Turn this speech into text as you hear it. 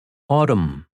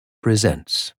Autumn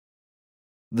presents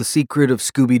The Secret of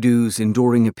Scooby-Doo's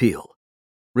Enduring Appeal,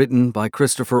 written by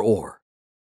Christopher Orr.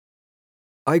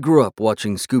 I grew up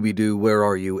watching Scooby-Doo Where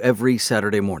Are You every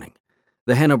Saturday morning.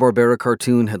 The Hanna-Barbera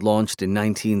cartoon had launched in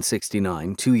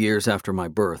 1969, 2 years after my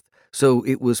birth, so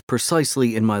it was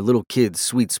precisely in my little kid's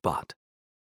sweet spot.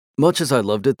 Much as I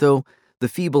loved it, though, the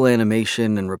feeble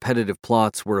animation and repetitive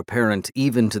plots were apparent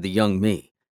even to the young me.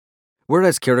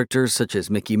 Whereas characters such as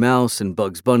Mickey Mouse and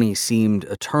Bugs Bunny seemed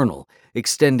eternal,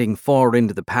 extending far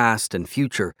into the past and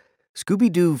future,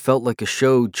 Scooby-Doo felt like a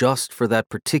show just for that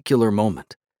particular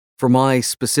moment, for my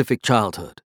specific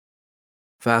childhood.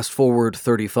 Fast forward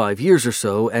 35 years or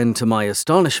so, and to my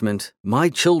astonishment, my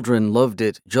children loved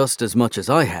it just as much as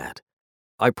I had.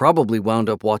 I probably wound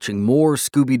up watching more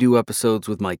Scooby-Doo episodes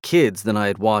with my kids than I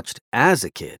had watched as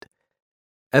a kid.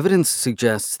 Evidence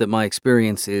suggests that my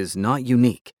experience is not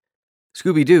unique.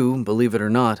 Scooby-Doo, believe it or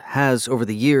not, has over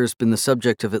the years been the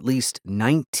subject of at least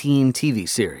 19 TV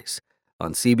series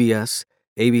on CBS,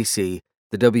 ABC,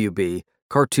 the WB,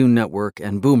 Cartoon Network,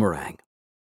 and Boomerang.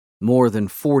 More than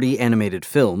 40 animated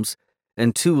films,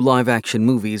 and 2 live-action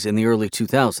movies in the early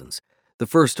 2000s, the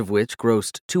first of which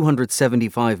grossed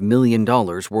 $275 million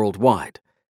worldwide.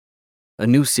 A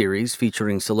new series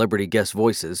featuring celebrity guest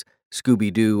voices,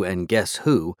 Scooby-Doo and Guess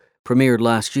Who, premiered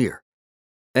last year.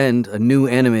 And a new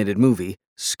animated movie,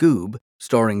 Scoob,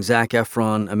 starring Zac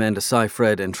Efron, Amanda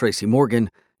Seyfried, and Tracy Morgan,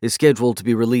 is scheduled to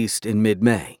be released in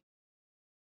mid-May.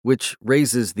 Which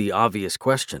raises the obvious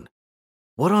question.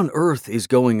 What on earth is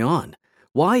going on?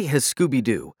 Why has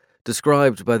Scooby-Doo,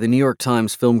 described by the New York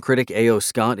Times film critic A.O.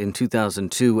 Scott in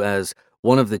 2002 as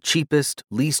one of the cheapest,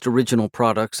 least original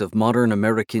products of modern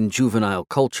American juvenile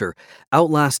culture,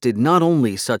 outlasted not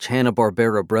only such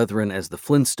Hanna-Barbera brethren as the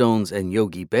Flintstones and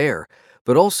Yogi Bear,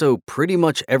 but also pretty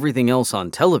much everything else on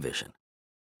television?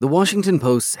 The Washington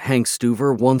Post's Hank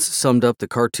Stuver once summed up the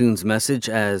cartoon's message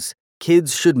as,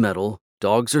 "Kids should meddle,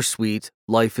 dogs are sweet,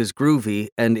 life is groovy,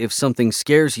 and if something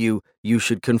scares you, you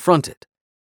should confront it."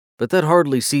 But that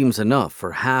hardly seems enough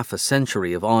for half a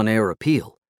century of on-air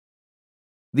appeal.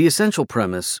 The essential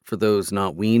premise, for those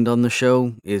not weaned on the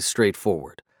show, is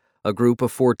straightforward. A group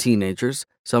of 4 teenagers,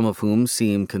 some of whom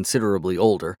seem considerably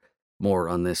older, more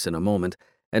on this in a moment,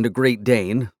 and a Great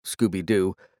Dane,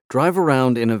 Scooby-Doo, drive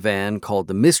around in a van called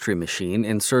the Mystery Machine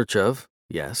in search of,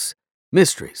 yes,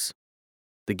 mysteries.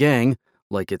 The gang,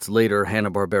 like its later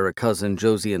Hanna-Barbera cousin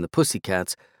Josie and the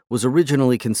Pussycats, was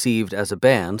originally conceived as a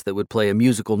band that would play a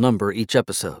musical number each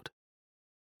episode.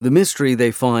 The mystery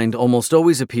they find almost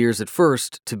always appears at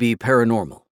first to be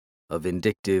paranormal, a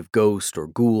vindictive ghost or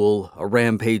ghoul, a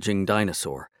rampaging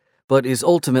dinosaur, but is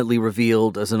ultimately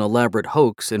revealed as an elaborate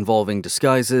hoax involving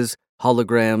disguises,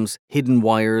 holograms, hidden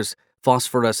wires,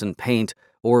 phosphorescent paint,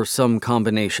 or some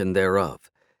combination thereof.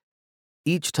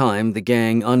 Each time the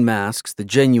gang unmasks the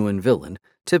genuine villain,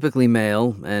 typically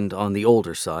male and on the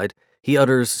older side, he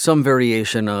utters some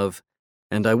variation of,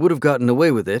 "And I would have gotten away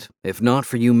with it if not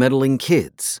for you meddling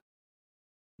kids."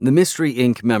 The Mystery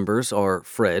Inc. members are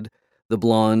Fred, the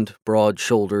blonde,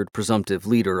 broad-shouldered, presumptive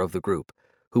leader of the group,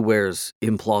 who wears,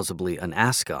 implausibly, an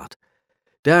ascot;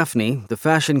 Daphne, the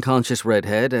fashion-conscious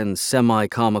redhead and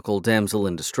semi-comical damsel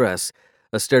in distress,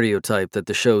 a stereotype that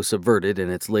the show subverted in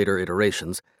its later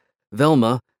iterations;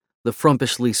 Velma, the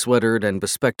frumpishly sweatered and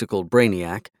bespectacled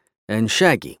brainiac; and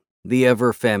Shaggy, the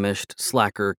ever-famished,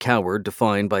 slacker coward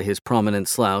defined by his prominent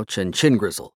slouch and chin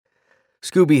grizzle.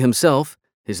 Scooby himself,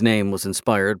 his name was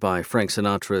inspired by Frank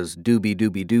Sinatra's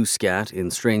Doobie-Doobie-Doo scat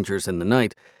in Strangers in the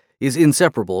Night, is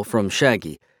inseparable from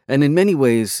Shaggy, and in many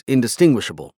ways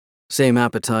indistinguishable. Same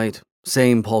appetite,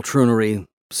 same poltroonery,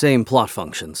 same plot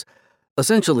functions.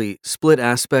 Essentially, split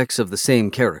aspects of the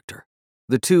same character.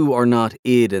 The two are not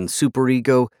id and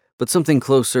superego, but something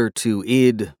closer to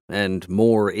id and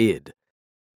more id.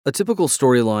 A typical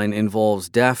storyline involves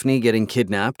Daphne getting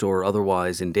kidnapped or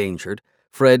otherwise endangered,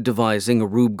 Fred devising a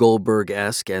Rube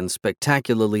Goldberg-esque and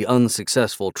spectacularly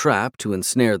unsuccessful trap to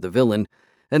ensnare the villain,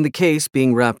 and the case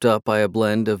being wrapped up by a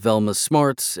blend of Velma's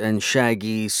smarts and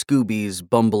Shaggy Scooby's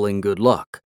bumbling good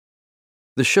luck.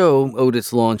 The show owed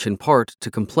its launch in part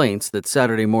to complaints that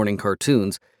Saturday morning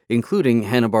cartoons, including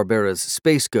Hanna-Barbera's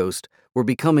Space Ghost, were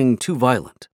becoming too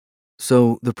violent.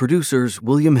 So the producers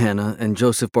William Hanna and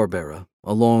Joseph Barbera,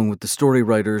 along with the story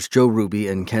writers Joe Ruby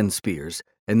and Ken Spears,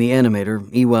 and the animator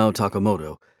Iwao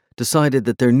Takamoto, decided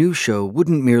that their new show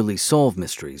wouldn't merely solve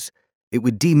mysteries, it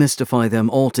would demystify them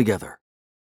altogether.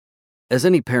 As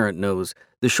any parent knows,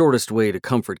 the shortest way to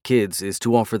comfort kids is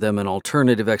to offer them an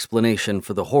alternative explanation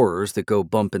for the horrors that go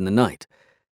bump in the night.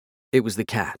 It was the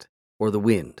cat, or the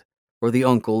wind, or the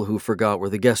uncle who forgot where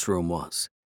the guest room was.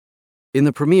 In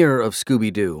the premiere of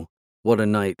Scooby-Doo, What a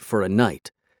Night for a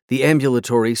Night, the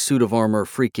ambulatory suit of armor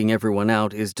freaking everyone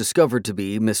out is discovered to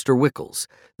be Mr. Wickles,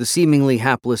 the seemingly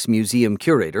hapless museum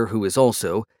curator who is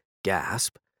also,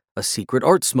 gasp, a secret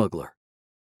art smuggler.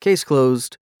 Case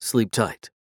closed, sleep tight.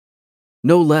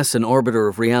 No less an arbiter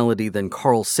of reality than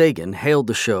Carl Sagan hailed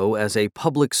the show as a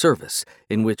public service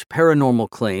in which paranormal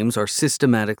claims are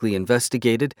systematically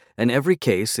investigated and every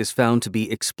case is found to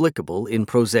be explicable in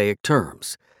prosaic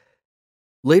terms.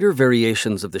 Later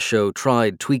variations of the show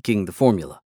tried tweaking the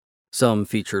formula. Some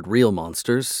featured real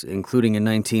monsters, including a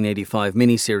 1985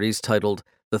 miniseries titled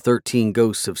The 13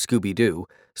 Ghosts of Scooby-Doo,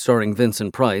 starring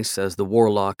Vincent Price as the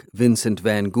warlock Vincent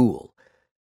Van Ghoul.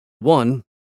 One,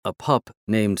 a pup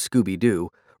named Scooby-Doo,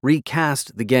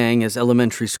 recast the gang as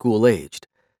elementary school-aged,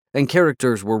 and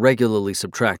characters were regularly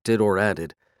subtracted or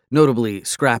added, notably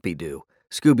Scrappy-Doo,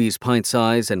 Scooby's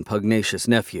pint-sized and pugnacious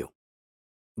nephew.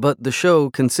 But the show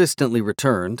consistently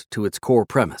returned to its core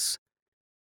premise.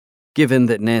 Given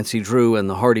that Nancy Drew and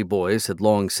the Hardy Boys had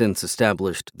long since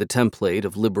established the template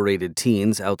of liberated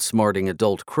teens outsmarting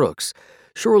adult crooks,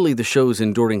 surely the show's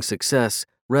enduring success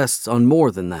rests on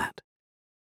more than that.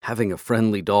 Having a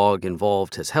friendly dog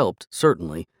involved has helped,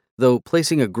 certainly, though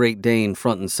placing a Great Dane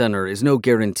front and center is no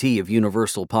guarantee of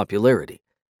universal popularity,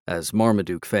 as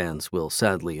Marmaduke fans will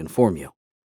sadly inform you.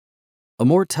 A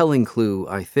more telling clue,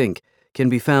 I think, can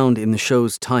be found in the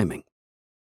show's timing.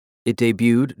 It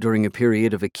debuted during a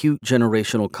period of acute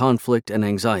generational conflict and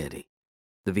anxiety,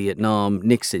 the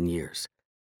Vietnam-Nixon years,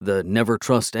 the never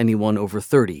trust anyone over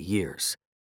 30 years.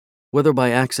 Whether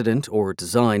by accident or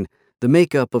design, the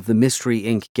makeup of the Mystery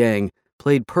Inc. gang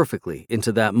played perfectly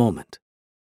into that moment.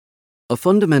 A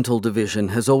fundamental division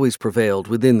has always prevailed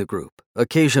within the group,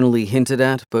 occasionally hinted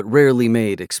at but rarely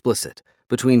made explicit,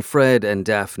 between Fred and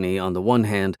Daphne on the one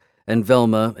hand and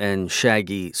Velma and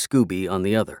Shaggy Scooby on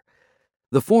the other.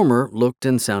 The former looked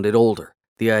and sounded older.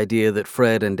 The idea that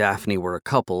Fred and Daphne were a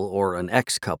couple or an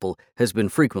ex-couple has been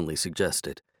frequently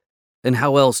suggested. And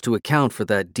how else to account for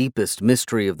that deepest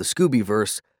mystery of the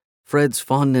Scoobyverse, Fred's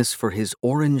fondness for his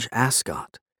orange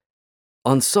ascot?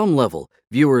 On some level,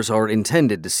 viewers are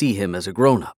intended to see him as a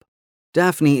grown-up.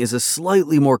 Daphne is a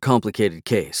slightly more complicated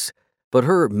case, but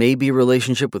her maybe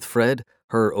relationship with Fred,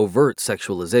 her overt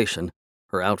sexualization,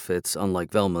 her outfits, unlike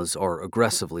Velma's, are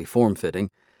aggressively form-fitting,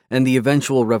 and the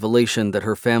eventual revelation that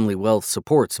her family wealth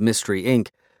supports Mystery Inc.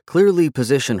 clearly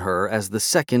position her as the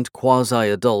second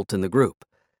quasi-adult in the group.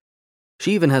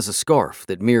 She even has a scarf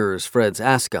that mirrors Fred's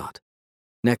ascot,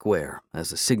 neckwear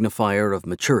as a signifier of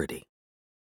maturity.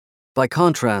 By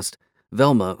contrast,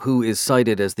 Velma, who is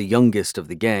cited as the youngest of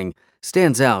the gang,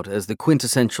 stands out as the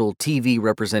quintessential TV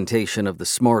representation of the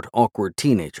smart, awkward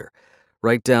teenager,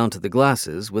 right down to the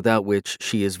glasses without which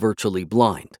she is virtually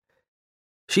blind.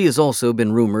 She has also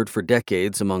been rumored for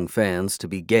decades among fans to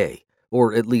be gay,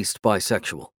 or at least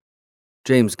bisexual.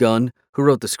 James Gunn, who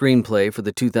wrote the screenplay for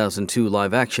the 2002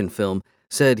 live-action film,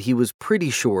 said he was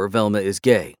pretty sure Velma is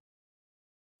gay.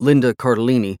 Linda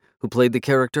Cardellini, who played the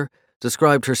character,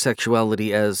 described her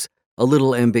sexuality as a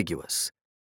little ambiguous.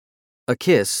 A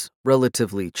kiss,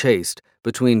 relatively chaste,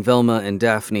 between Velma and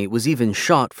Daphne was even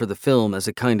shot for the film as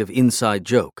a kind of inside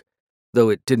joke, though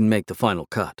it didn't make the final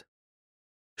cut.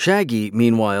 Shaggy,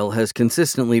 meanwhile, has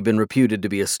consistently been reputed to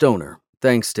be a stoner,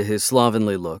 thanks to his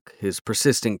slovenly look, his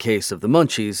persistent case of the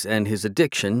munchies, and his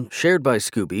addiction, shared by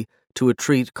Scooby, to a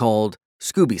treat called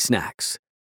Scooby Snacks.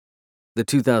 The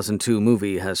 2002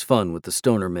 movie has fun with the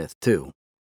stoner myth, too.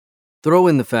 Throw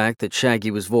in the fact that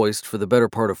Shaggy was voiced for the better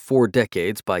part of 4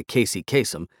 decades by Casey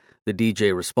Kasem, the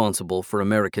DJ responsible for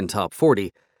American Top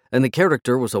 40, and the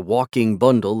character was a walking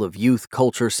bundle of youth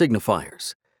culture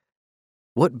signifiers.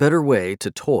 What better way to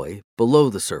toy,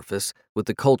 below the surface, with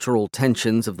the cultural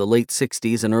tensions of the late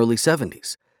 60s and early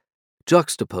 70s?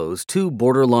 Juxtapose 2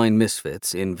 borderline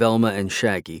misfits in Velma and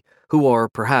Shaggy, who are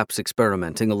perhaps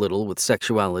experimenting a little with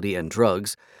sexuality and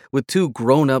drugs, with 2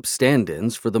 grown-up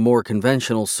stand-ins for the more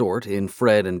conventional sort in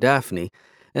Fred and Daphne,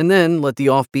 and then let the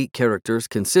offbeat characters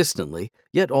consistently,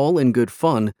 yet all in good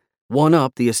fun,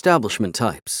 one-up the establishment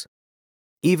types.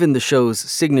 Even the show's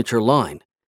signature line,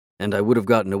 "And I would have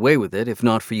gotten away with it if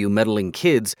not for you meddling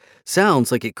kids,"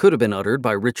 sounds like it could have been uttered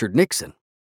by Richard Nixon.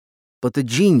 But the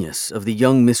genius of the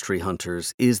young mystery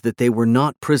hunters is that they were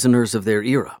not prisoners of their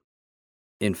era.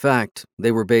 In fact,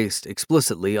 they were based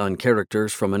explicitly on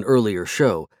characters from an earlier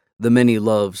show, The Many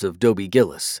Loves of Dobie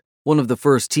Gillis, one of the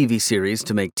first TV series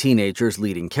to make teenagers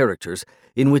leading characters,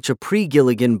 in which a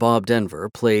pre-Gilligan Bob Denver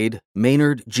played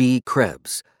Maynard G.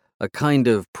 Krebs, a kind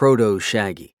of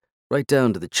proto-Shaggy, right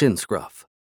down to the chin scruff.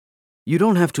 You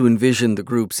don't have to envision the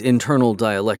group's internal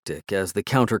dialectic as the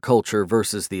counterculture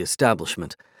versus the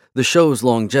establishment. The show's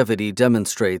longevity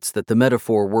demonstrates that the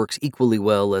metaphor works equally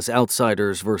well as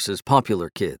outsiders versus popular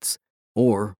kids,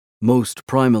 or, most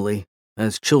primally,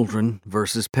 as children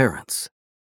versus parents.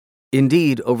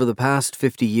 Indeed, over the past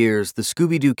 50 years, the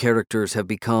Scooby-Doo characters have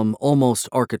become almost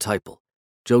archetypal,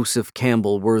 Joseph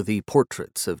Campbell-worthy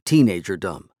portraits of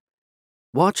teenagerdom.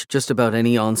 Watch just about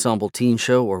any ensemble teen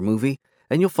show or movie,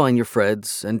 and you'll find your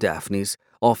Freds and Daphnes,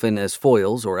 often as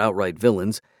foils or outright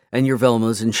villains, and your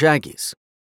Velmas and Shaggys.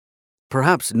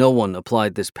 Perhaps no one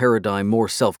applied this paradigm more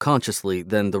self-consciously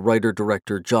than the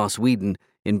writer-director Joss Whedon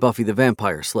in Buffy the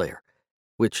Vampire Slayer,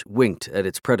 which winked at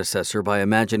its predecessor by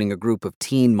imagining a group of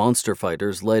teen monster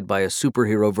fighters led by a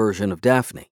superhero version of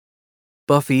Daphne.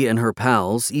 Buffy and her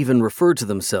pals even referred to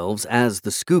themselves as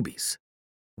the Scoobies.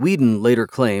 Whedon later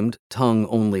claimed, tongue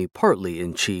only partly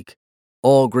in cheek,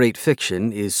 all great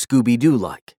fiction is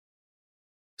Scooby-Doo-like.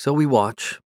 So we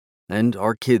watch, and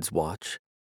our kids watch,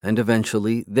 and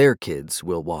eventually their kids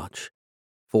will watch.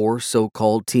 4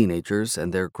 so-called teenagers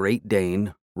and their Great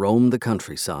Dane roam the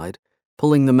countryside,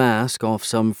 pulling the mask off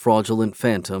some fraudulent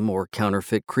phantom or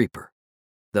counterfeit creeper.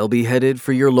 They'll be headed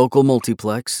for your local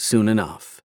multiplex soon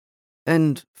enough.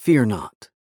 And fear not,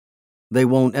 they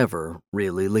won't ever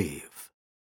really leave.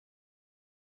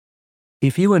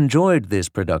 If you enjoyed this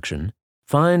production,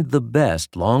 find the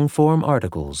best long-form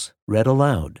articles read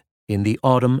aloud in the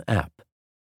Autumn app,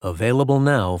 available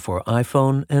now for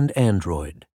iPhone and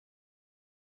Android.